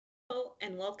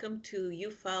and welcome to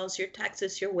You Files Your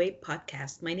Taxes Your Way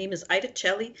podcast. My name is Ida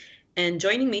Celli, and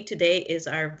joining me today is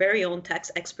our very own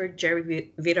tax expert,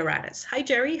 Jerry Vitaratis. Hi,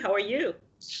 Jerry. How are you?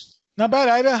 Not bad,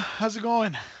 Ida. How's it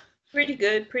going? Pretty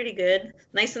good, pretty good.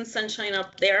 Nice and sunshine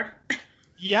up there.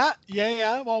 Yeah.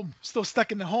 Well, still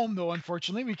stuck in the home though.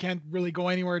 Unfortunately, we can't really go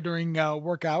anywhere during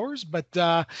work hours. But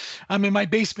I'm in my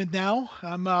basement now.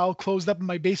 I'm all closed up in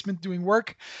my basement doing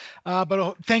work.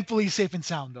 But thankfully, safe and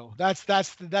sound though. That's the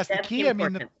That's key. I mean,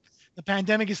 the, important, the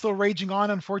pandemic is still raging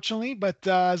on, unfortunately. But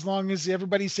as long as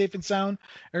everybody's safe and sound,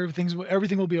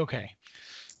 everything will be okay.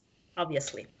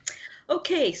 obviously.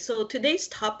 Okay, so today's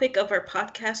topic of our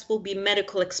podcast will be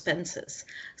medical expenses,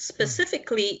 Hmm.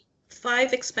 specifically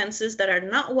five expenses that are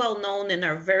not well known and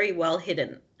are very well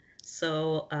hidden.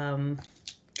 So,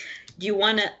 do you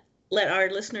want to let our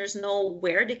listeners know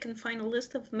where they can find a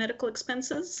list of medical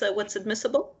expenses, what's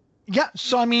admissible? Yeah,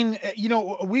 so I mean,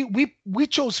 we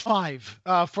chose five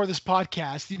for this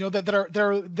podcast.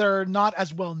 That are not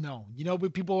as well known.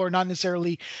 But people are not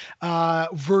necessarily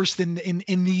versed in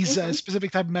these Mhm.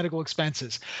 specific type of medical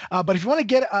expenses. But if you want to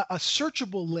get a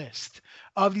searchable list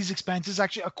of these expenses,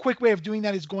 actually, a quick way of doing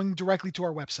that is going directly to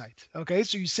our website. Okay,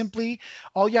 so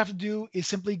all you have to do is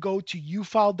simply go to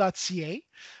ufile.ca.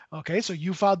 Okay, so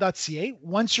ufile.ca.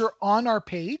 Once you're on our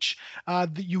page,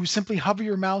 you simply hover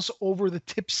your mouse over the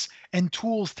tips and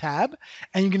tools tab,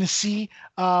 and you're going to see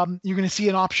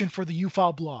an option for the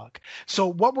UFile blog. So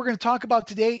what we're going to talk about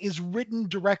today is written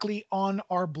directly on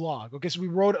our blog. Okay, so we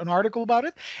wrote an article about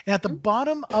it, and at the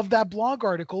bottom of that blog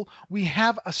article, we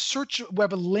have a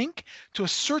link to a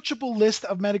searchable list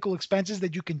of medical expenses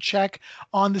that you can check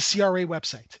on the CRA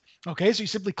website. Okay, so you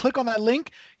simply click on that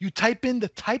link, you type in the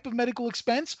type of medical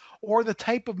expense or the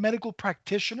type of medical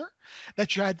practitioner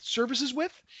that you had services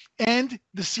with, and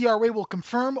the CRA will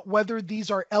confirm whether these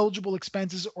are eligible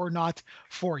expenses or not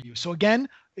for you. So again,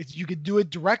 you could do it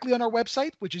directly on our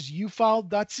website, which is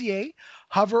ufile.ca.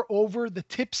 Hover over the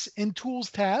tips and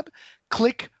tools tab,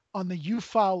 click on the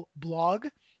ufile blog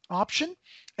option,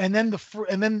 and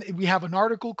then we have an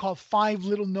article called five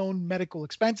little known medical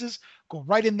expenses. Go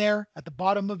right in there at the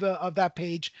bottom of that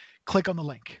page, click on the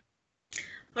link.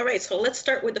 All right, so let's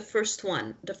start with the first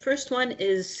one. The first one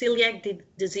is celiac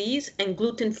disease and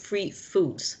gluten-free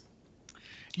foods.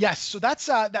 Yes, so that's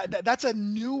a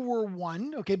newer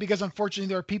one, okay? Because unfortunately,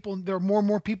 there are more and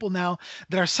more people now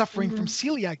that are suffering from Hmm.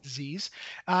 celiac disease,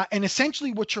 and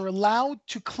essentially, what you're allowed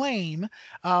to claim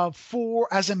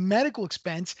for as a medical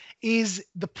expense is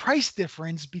the price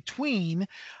difference between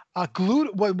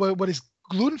what is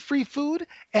gluten-free food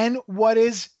and what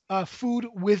is food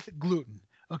with gluten.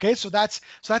 Okay, so that's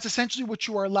essentially what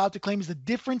you are allowed to claim is the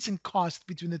difference in cost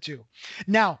between the two.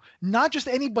 Now, not just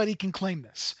anybody can claim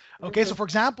this. Okay, so Hmm. for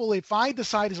example, if I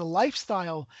decide as a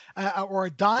lifestyle or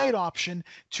a diet option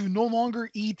to no longer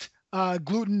eat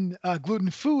gluten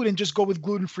food and just go with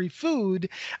gluten-free food,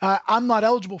 I'm not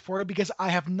eligible for it because I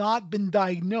have not been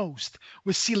diagnosed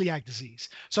with celiac disease.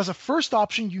 So as a first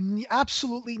option,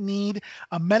 absolutely need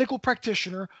a medical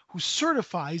practitioner who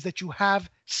certifies that you have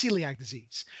celiac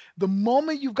disease. The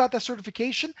moment you've got that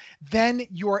certification, then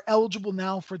you are eligible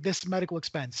now for this medical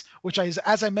expense, which is,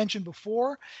 as I mentioned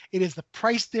before, it is the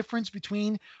price difference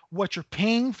between what you're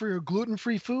paying for your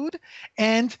gluten-free food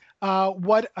and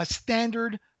what a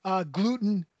standard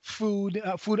gluten food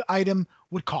item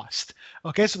would cost.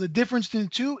 Okay, so the difference between the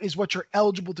two is what you're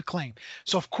eligible to claim.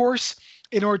 So of course,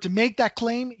 in order to make that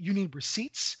claim, you need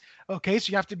receipts. Okay, so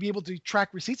you have to be able to track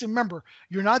receipts. And remember,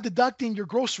 you're not deducting your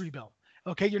grocery bill.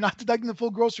 Okay, you're not deducting the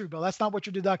full grocery bill. That's not what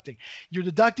you're deducting. You're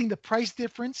deducting the price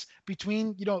difference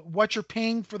between what you're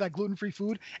paying for that gluten-free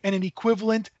food and an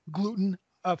equivalent gluten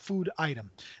food item.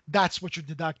 That's what you're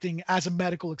deducting as a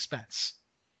medical expense.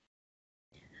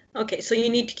 Okay, so you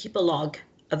need to keep a log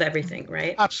of everything,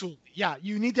 right? Absolutely. Yeah.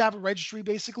 You need to have a registry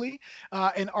basically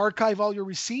and archive all your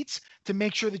receipts to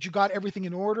make sure that you got everything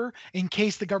in order in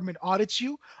case the government audits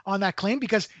you on that claim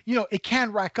because, it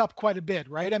can rack up quite a bit,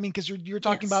 right? I mean, because you're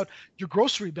talking Yes. about your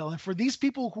grocery bill. And for these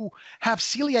people who have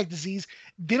celiac disease,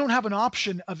 they don't have an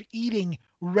option of eating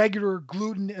regular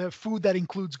gluten food that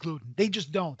includes gluten. They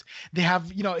just don't. They have,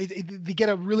 they get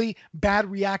a really bad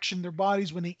reaction in their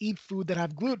bodies when they eat food that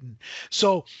have gluten.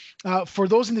 So for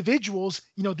those individuals,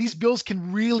 these bills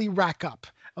can really rack up.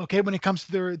 Okay, when it comes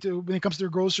to their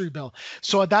grocery bill.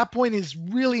 So at that point, it's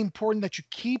really important that you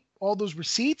keep all those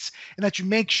receipts and that you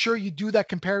make sure you do that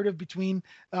comparative between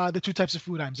the two types of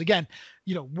food items. Again,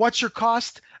 what's your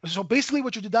cost? So basically,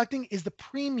 what you're deducting is the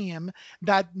premium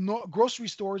that grocery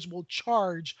stores will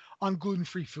charge on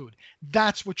gluten-free food.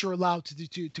 That's what you're allowed to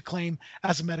do to claim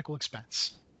as a medical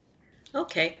expense.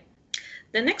 Okay.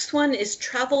 The next one is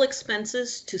travel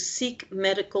expenses to seek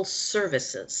medical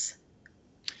services.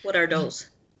 What are those?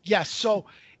 Yes. So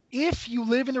if you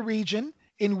live in a region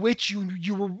in which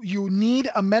you need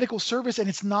a medical service and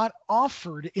it's not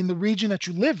offered in the region that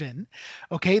you live in,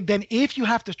 okay, then if you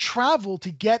have to travel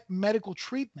to get medical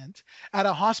treatment at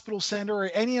a hospital center or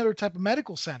any other type of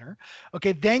medical center,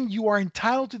 okay, then you are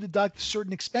entitled to deduct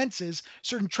certain expenses,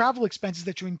 certain travel expenses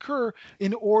that you incur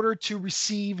in order to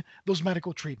receive those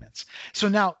medical treatments. So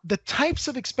now the types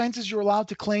of expenses you're allowed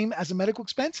to claim as a medical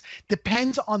expense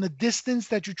depends on the distance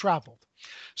that you traveled.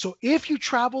 So if you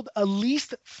traveled at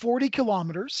least 40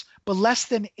 kilometers, but less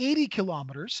than 80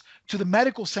 kilometers to the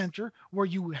medical center where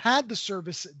you had the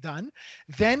service done,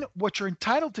 then what you're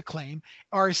entitled to claim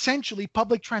are essentially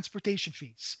public transportation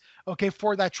fees, okay,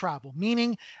 for that travel,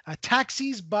 meaning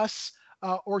taxis, bus,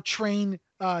 or train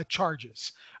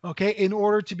charges, okay, in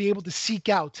order to be able to seek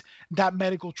out that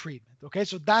medical treatment, okay?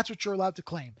 So that's what you're allowed to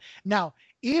claim. Now,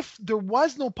 if there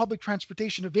was no public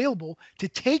transportation available to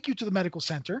take you to the medical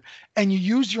center and you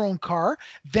use your own car,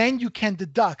 then you can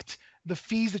deduct the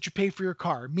fees that you pay for your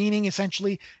car, meaning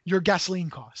essentially your gasoline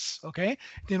costs, okay,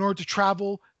 in order to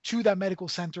travel to that medical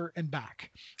center and back,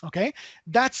 okay?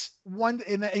 That's one,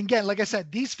 and again, like I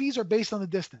said, these fees are based on the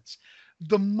distance.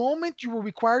 The moment you were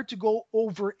required to go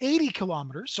over 80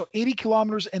 kilometers, so 80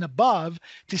 kilometers and above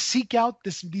to seek out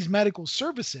these medical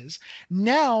services,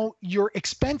 now your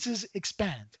expenses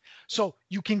expand. So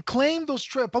you can claim those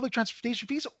public transportation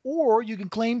fees, or you can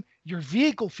claim your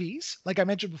vehicle fees, like I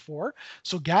mentioned before,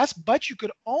 so gas. But you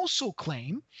could also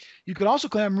claim,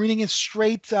 I'm reading it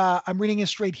straight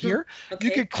here. Okay.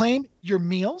 You could claim your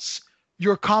meals,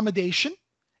 your accommodation,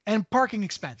 and parking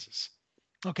expenses,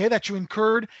 okay, that you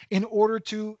incurred in order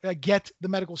to get the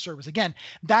medical service. Again,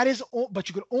 but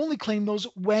you could only claim those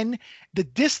when the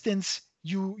distance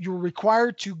you're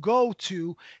required to go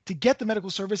to get the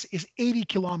medical service is 80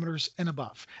 kilometers and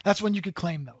above. That's when you could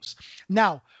claim those.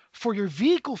 Now, for your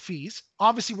vehicle fees,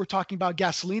 obviously we're talking about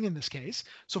gasoline in this case.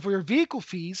 So for your vehicle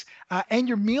fees and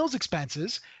your meals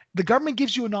expenses, the government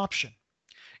gives you an option.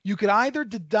 You could either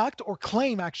deduct or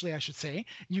claim, actually, I should say,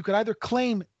 you could either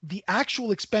claim the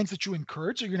actual expense that you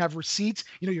incurred. So you're gonna have receipts,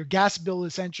 your gas bill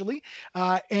essentially,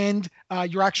 and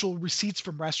your actual receipts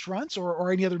from restaurants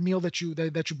or any other meal that you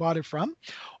bought it from.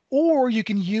 Or you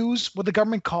can use what the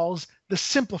government calls the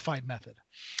simplified method.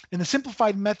 And the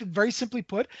simplified method, very simply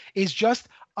put, is just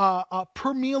a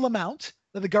per meal amount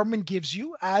that the government gives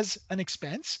you as an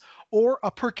expense, or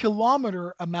a per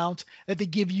kilometer amount that they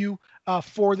give you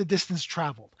for the distance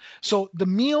traveled. So the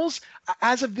meals,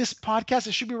 as of this podcast,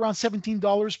 it should be around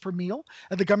 $17 per meal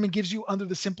that the government gives you under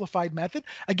the simplified method.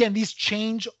 Again, these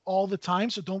change all the time,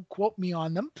 so don't quote me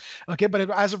on them. Okay, but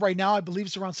as of right now, I believe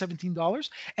it's around $17.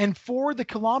 And for the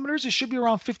kilometers, it should be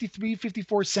around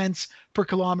 54 cents per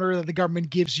kilometer that the government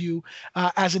gives you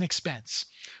as an expense.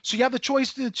 So you have the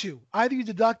choice to the two. Either you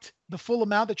deduct the full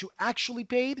amount that you actually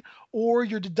paid, or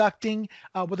you're deducting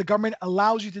what the government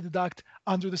allows you to deduct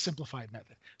under the simplified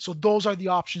method. So those are the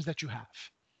options that you have.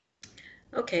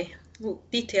 Okay, well,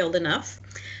 detailed enough.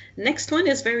 Next one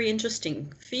is very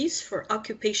interesting. Fees for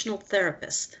occupational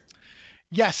therapists.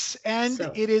 Yes, and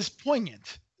it is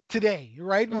poignant today,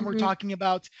 right? When we're talking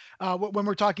about,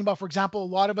 for example, a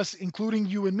lot of us, including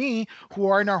you and me, who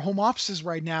are in our home offices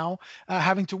right now,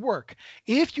 having to work.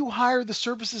 If you hire the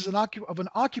services of an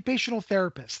occupational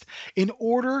therapist in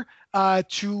order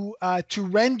to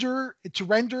render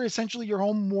essentially your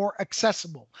home more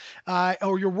accessible,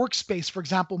 or your workspace, for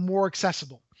example, more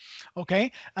accessible.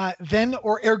 Okay, then,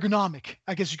 or ergonomic,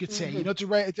 I guess you could say. You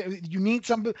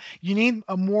need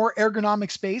a more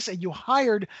ergonomic space, and you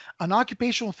hired an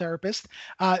occupational therapist.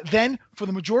 Then, for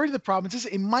the majority of the provinces,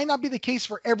 it might not be the case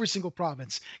for every single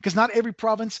province, because not every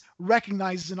province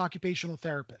recognizes an occupational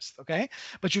therapist. Okay,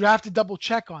 but you'd have to double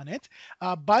check on it.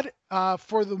 But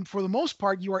for the most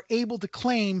part, you are able to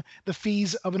claim the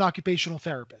fees of an occupational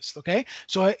therapist. Okay,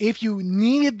 so if you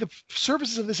needed the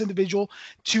services of this individual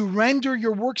to render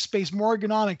your workspace more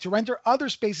ergonomic, to render other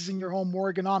spaces in your home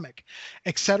more ergonomic,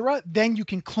 etc., then you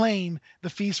can claim the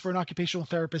fees for an occupational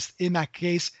therapist in that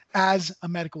case as a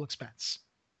medical expense.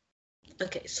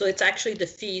 Okay, so it's actually the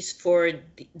fees for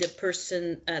the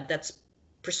person that's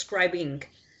prescribing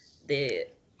the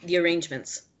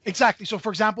arrangements. Exactly. So, for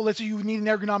example, let's say you need an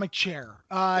ergonomic chair,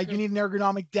 you need an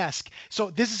ergonomic desk.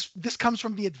 So this comes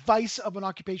from the advice of an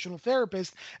occupational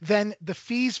therapist. Then the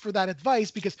fees for that advice,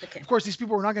 because of course these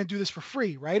people are not going to do this for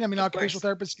free, right? I mean, occupational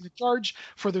therapists can charge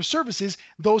for their services.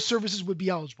 Those services would be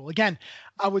eligible. Again,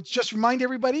 I would just remind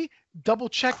everybody: double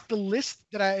check the list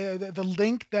that the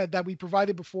link that we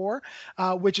provided before,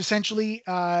 which essentially,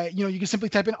 you can simply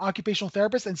type in occupational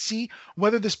therapist and see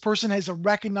whether this person is a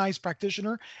recognized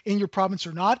practitioner in your province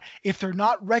or not. If they're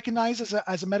not recognized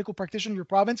as a medical practitioner in your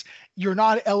province, you're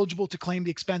not eligible to claim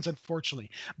the expense, unfortunately.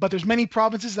 But there's many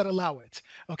provinces that allow it.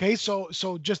 Okay, so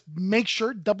just make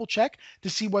sure, double check to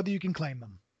see whether you can claim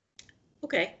them.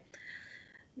 Okay.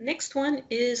 Next one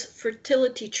is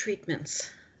fertility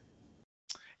treatments.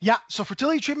 Yeah, so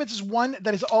fertility treatments is one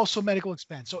that is also medical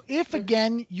expense. So if,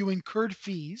 again, you incurred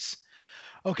fees,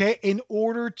 okay, in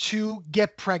order to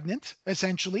get pregnant,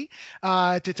 essentially,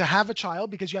 to have a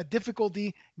child because you had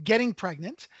difficulty getting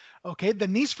pregnant, okay,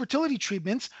 then these fertility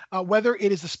treatments, whether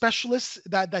it is the specialists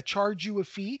that charge you a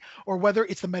fee, or whether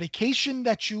it's the medication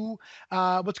that you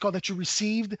that you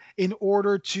received in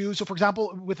order to, so for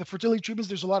example, with the fertility treatments,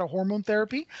 there's a lot of hormone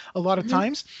therapy a lot of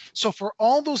times. So for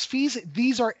all those fees,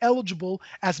 these are eligible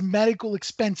as medical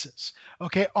expenses,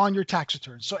 okay, on your tax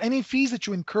return. So any fees that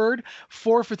you incurred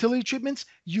for fertility treatments,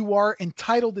 you are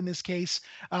entitled in this case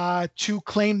to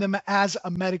claim them as a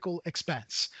medical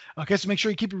expense. Okay, so make sure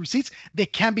you keep your receipts. They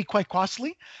can be quite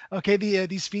costly. Okay,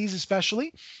 these fees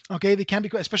especially. Okay, they can be,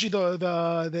 especially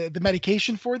the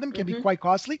medication for them can be quite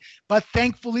costly. But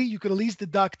thankfully, you could at least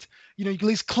deduct. You can at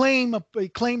least claim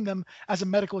them as a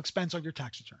medical expense on your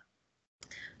tax return.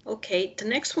 Okay, the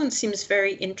next one seems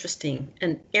very interesting.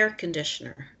 An air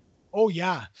conditioner. Oh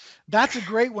yeah, that's a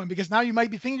great one, because now you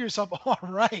might be thinking to yourself, all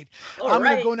right, I'm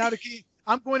going to go now to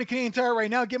I'm going to Canadian Tire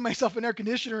right now, get myself an air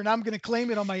conditioner, and I'm going to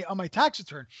claim it on my tax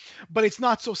return. But it's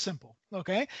not so simple.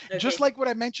 Okay? Just like what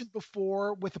I mentioned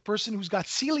before with the person who's got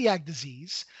celiac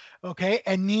disease, okay,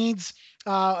 and needs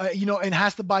and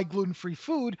has to buy gluten-free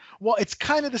food. Well, it's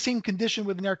kind of the same condition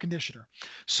with an air conditioner.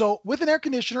 So with an air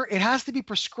conditioner, it has to be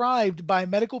prescribed by a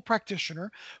medical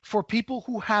practitioner for people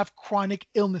who have chronic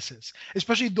illnesses,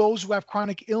 especially those who have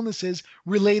chronic illnesses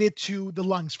related to the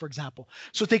lungs, for example.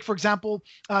 So take, for example,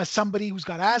 somebody who's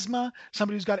got asthma,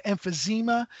 somebody who's got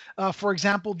emphysema, for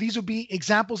example. These would be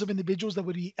examples of individuals that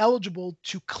would be eligible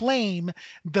to claim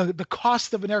the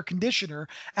cost of an air conditioner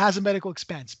as a medical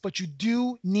expense. But you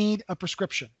do need a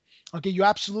prescription. Okay, you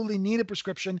absolutely need a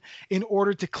prescription in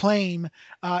order to claim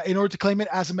it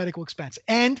as a medical expense.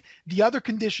 And the other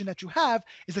condition that you have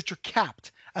is that you're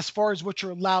capped as far as what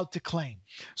you're allowed to claim.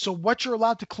 So what you're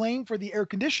allowed to claim for the air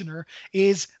conditioner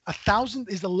is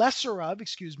the lesser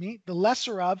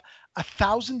of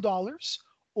 $1,000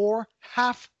 or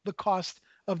half the cost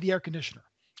of the air conditioner.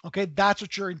 Okay, that's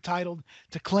what you're entitled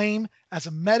to claim as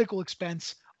a medical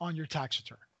expense on your tax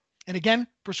return. And again,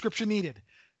 prescription needed.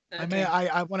 Okay.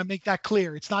 I want to make that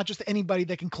clear. It's not just anybody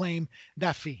that can claim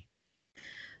that fee.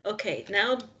 Okay,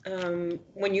 now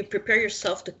when you prepare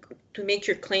yourself to make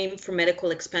your claim for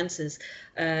medical expenses,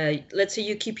 let's say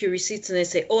you keep your receipts and they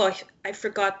say, oh, I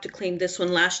forgot to claim this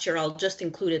one last year. I'll just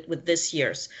include it with this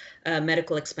year's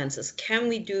medical expenses. Can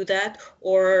we do that,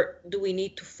 or do we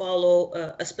need to follow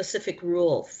a specific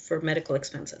rule for medical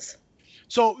expenses?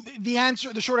 So the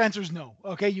short answer is no.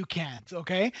 Okay, you can't.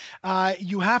 Okay,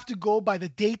 you have to go by the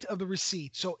date of the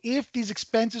receipt. So if these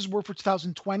expenses were for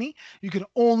 2020, you can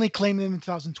only claim them in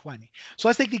 2020. So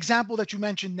let's take the example that you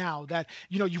mentioned now, that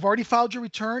you've already filed your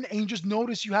return and you just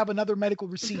notice you have another medical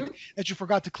receipt that you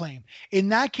forgot to claim. In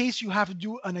that case, you have to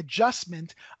do an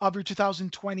adjustment of your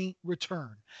 2020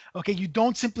 return. Okay, you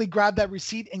don't simply grab that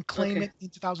receipt and claim it in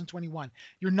 2021.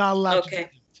 You're not allowed to do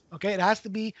that. Okay, it has to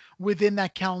be within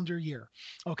that calendar year.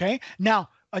 Okay, now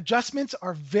adjustments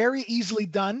are very easily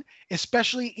done,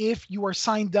 especially if you are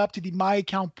signed up to the My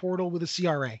Account portal with a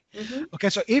CRA. Okay,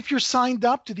 so if you're signed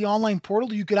up to the online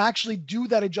portal, you could actually do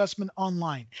that adjustment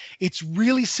online. It's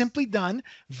really simply done,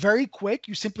 very quick.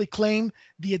 You simply claim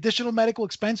the additional medical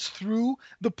expense through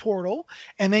the portal,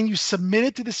 and then you submit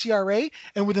it to the CRA,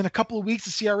 and within a couple of weeks,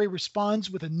 the CRA responds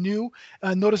with a new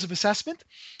notice of assessment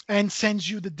and sends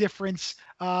you the difference.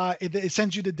 It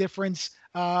sends you the difference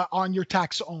on your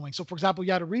tax owing. So for example,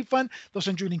 you had a refund, they'll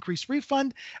send you an increased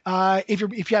refund. If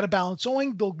you had a balance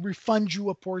owing, they'll refund you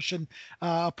a portion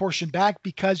back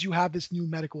because you have this new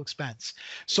medical expense.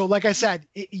 So like I said,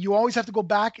 you always have to go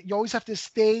back. You always have to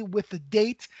stay with the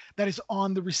date that is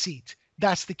on the receipt.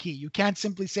 That's the key. You can't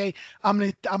simply say, I'm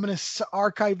gonna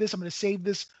archive this, I'm gonna save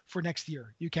this for next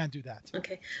year. You can't do that.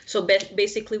 Okay. So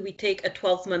basically we take a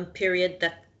 12-month period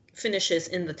that finishes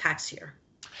in the tax year.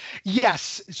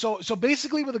 Yes. So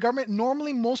basically with the government,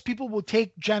 normally most people will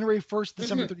take January 1st,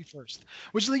 December 31st,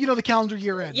 which is, the calendar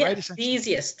year end, right? The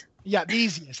easiest. Yeah, the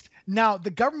easiest. Now,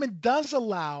 the government does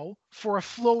allow for a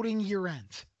floating year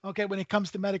end. Okay, when it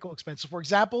comes to medical expenses. For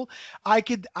example, I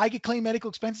could claim medical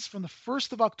expenses from the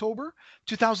 1st of October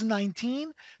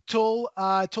 2019 till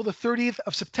the 30th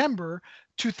of September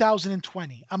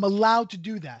 2020. I'm allowed to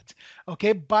do that.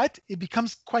 Okay, but it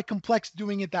becomes quite complex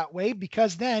doing it that way,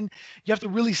 because then you have to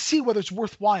really see whether it's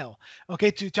worthwhile, okay,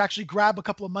 to actually grab a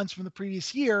couple of months from the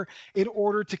previous year in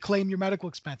order to claim your medical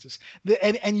expenses.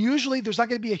 And usually there's not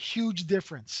going to be a huge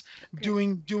difference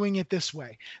doing it this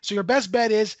way. So your best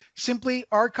bet is simply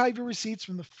archive your receipts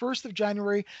from the 1st of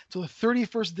January to the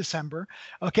 31st of December.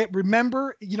 Okay,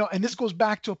 remember, and this goes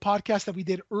back to a podcast that we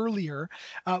did earlier.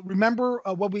 Remember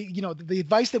what the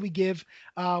advice that we give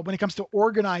when it comes to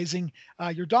organizing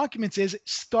your documents is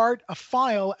start a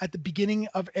file at the beginning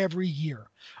of every year.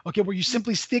 Okay, where you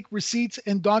simply stick receipts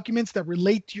and documents that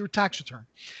relate to your tax return.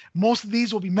 Most of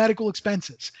these will be medical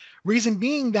expenses. Reason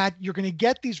being that you're going to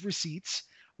get these receipts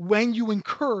when you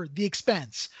incur the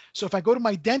expense. So if I go to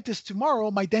my dentist tomorrow,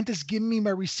 my dentist give me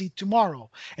my receipt tomorrow,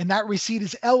 and that receipt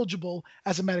is eligible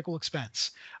as a medical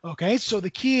expense. Okay, so the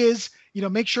key is,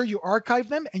 make sure you archive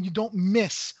them and you don't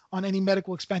miss on any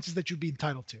medical expenses that you'd be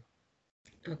entitled to.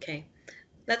 Okay,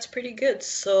 that's pretty good.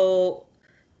 So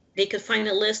they could find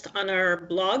a list on our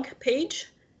blog page.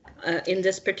 In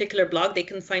this particular blog, they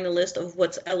can find a list of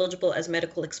what's eligible as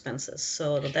medical expenses.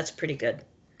 So that's pretty good.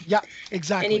 Yeah,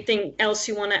 exactly. Anything else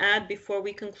you want to add before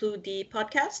we conclude the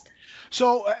podcast?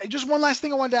 So just one last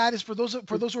thing I wanted to add is for those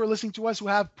who are listening to us who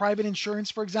have private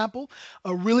insurance, for example,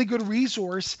 a really good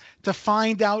resource to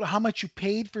find out how much you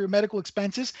paid for your medical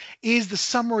expenses is the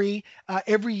summary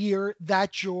every year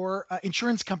that your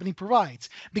insurance company provides.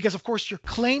 Because of course you're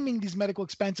claiming these medical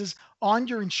expenses on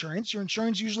your insurance. Your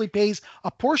insurance usually pays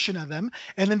a portion of them,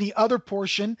 and then the other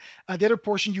portion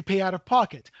you pay out of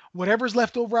pocket. Whatever's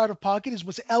left over out of pocket is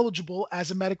what's eligible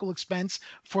as a medical expense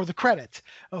for the credit.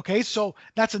 Okay, so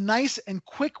that's a nice and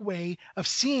quick way of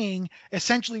seeing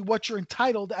essentially what you're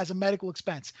entitled as a medical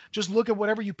expense. Just look at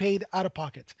whatever you paid out of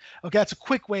pocket. Okay, that's a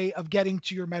quick way of getting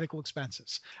to your medical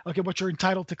expenses. Okay, what you're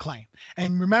entitled to claim.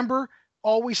 And remember,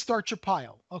 always start your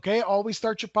pile. Okay, always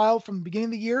start your pile from the beginning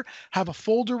of the year. Have a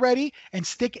folder ready and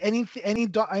stick any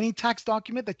tax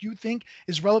document that you think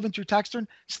is relevant to your tax return.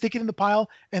 Stick it in the pile,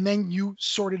 and then you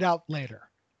sort it out later.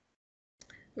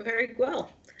 Very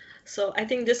well. So I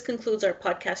think this concludes our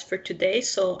podcast for today.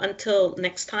 So until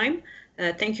next time,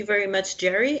 thank you very much,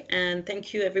 Jerry, and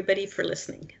thank you everybody for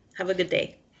listening. Have a good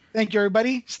day. Thank you,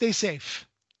 everybody. Stay safe.